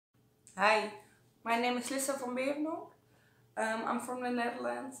Hi, my name is Lissa van Berenok. I'm from the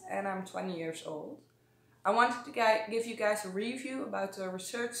Netherlands and I'm 20 years old. I wanted to give you guys a review about the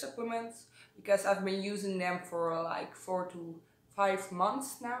Resurge supplements because I've been using them for like 4 to 5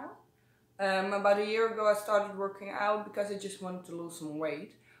 months now. About a year ago I started working out because I just wanted to lose some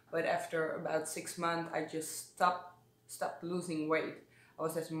weight. But after about 6 months I just stopped losing weight. I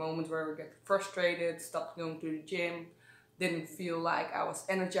was at a moment where I get frustrated, stopped going to the gym, didn't feel like I was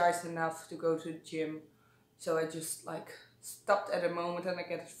energized enough to go to the gym. So I just like stopped at a moment and I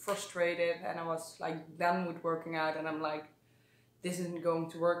get frustrated and I was like done with working out and I'm like, this isn't going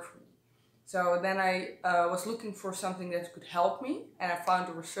to work for me. So then I was looking for something that could help me and I found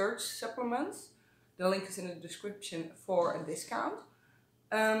the Resurge supplements. The link is in the description for a discount.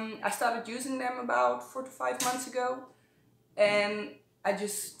 I started using them about 4 to 5 months ago and I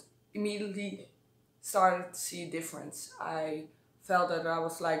just immediately started to see a difference. I felt that I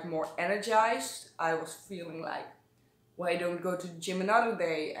was like more energized. I was feeling like, why don't go to the gym another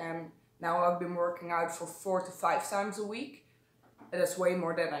day? And now I've been working out for 4 to 5 times a week. That's way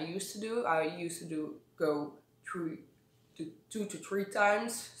more than I used to do. I used to go 2 to 3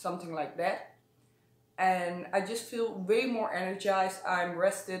 times, something like that. And I just feel way more energized. I'm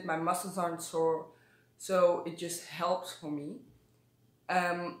rested, my muscles aren't sore. So it just helps for me.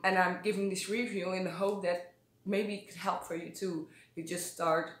 And I'm giving this review in the hope that maybe it could help for you too. You just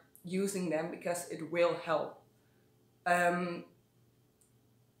start using them because it will help.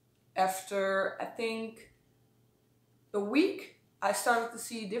 After I think a week, I started to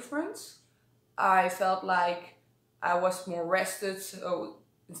see a difference. I felt like I was more rested. So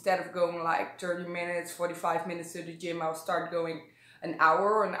instead of going like 30 minutes, 45 minutes to the gym, I would start going an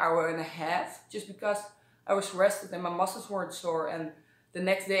hour and a half, just because I was rested and my muscles weren't sore. And the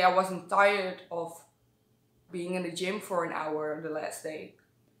next day I wasn't tired of being in the gym for an hour the last day.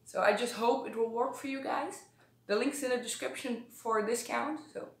 So I just hope it will work for you guys. The link's in the description for a discount,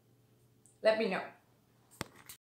 so let me know.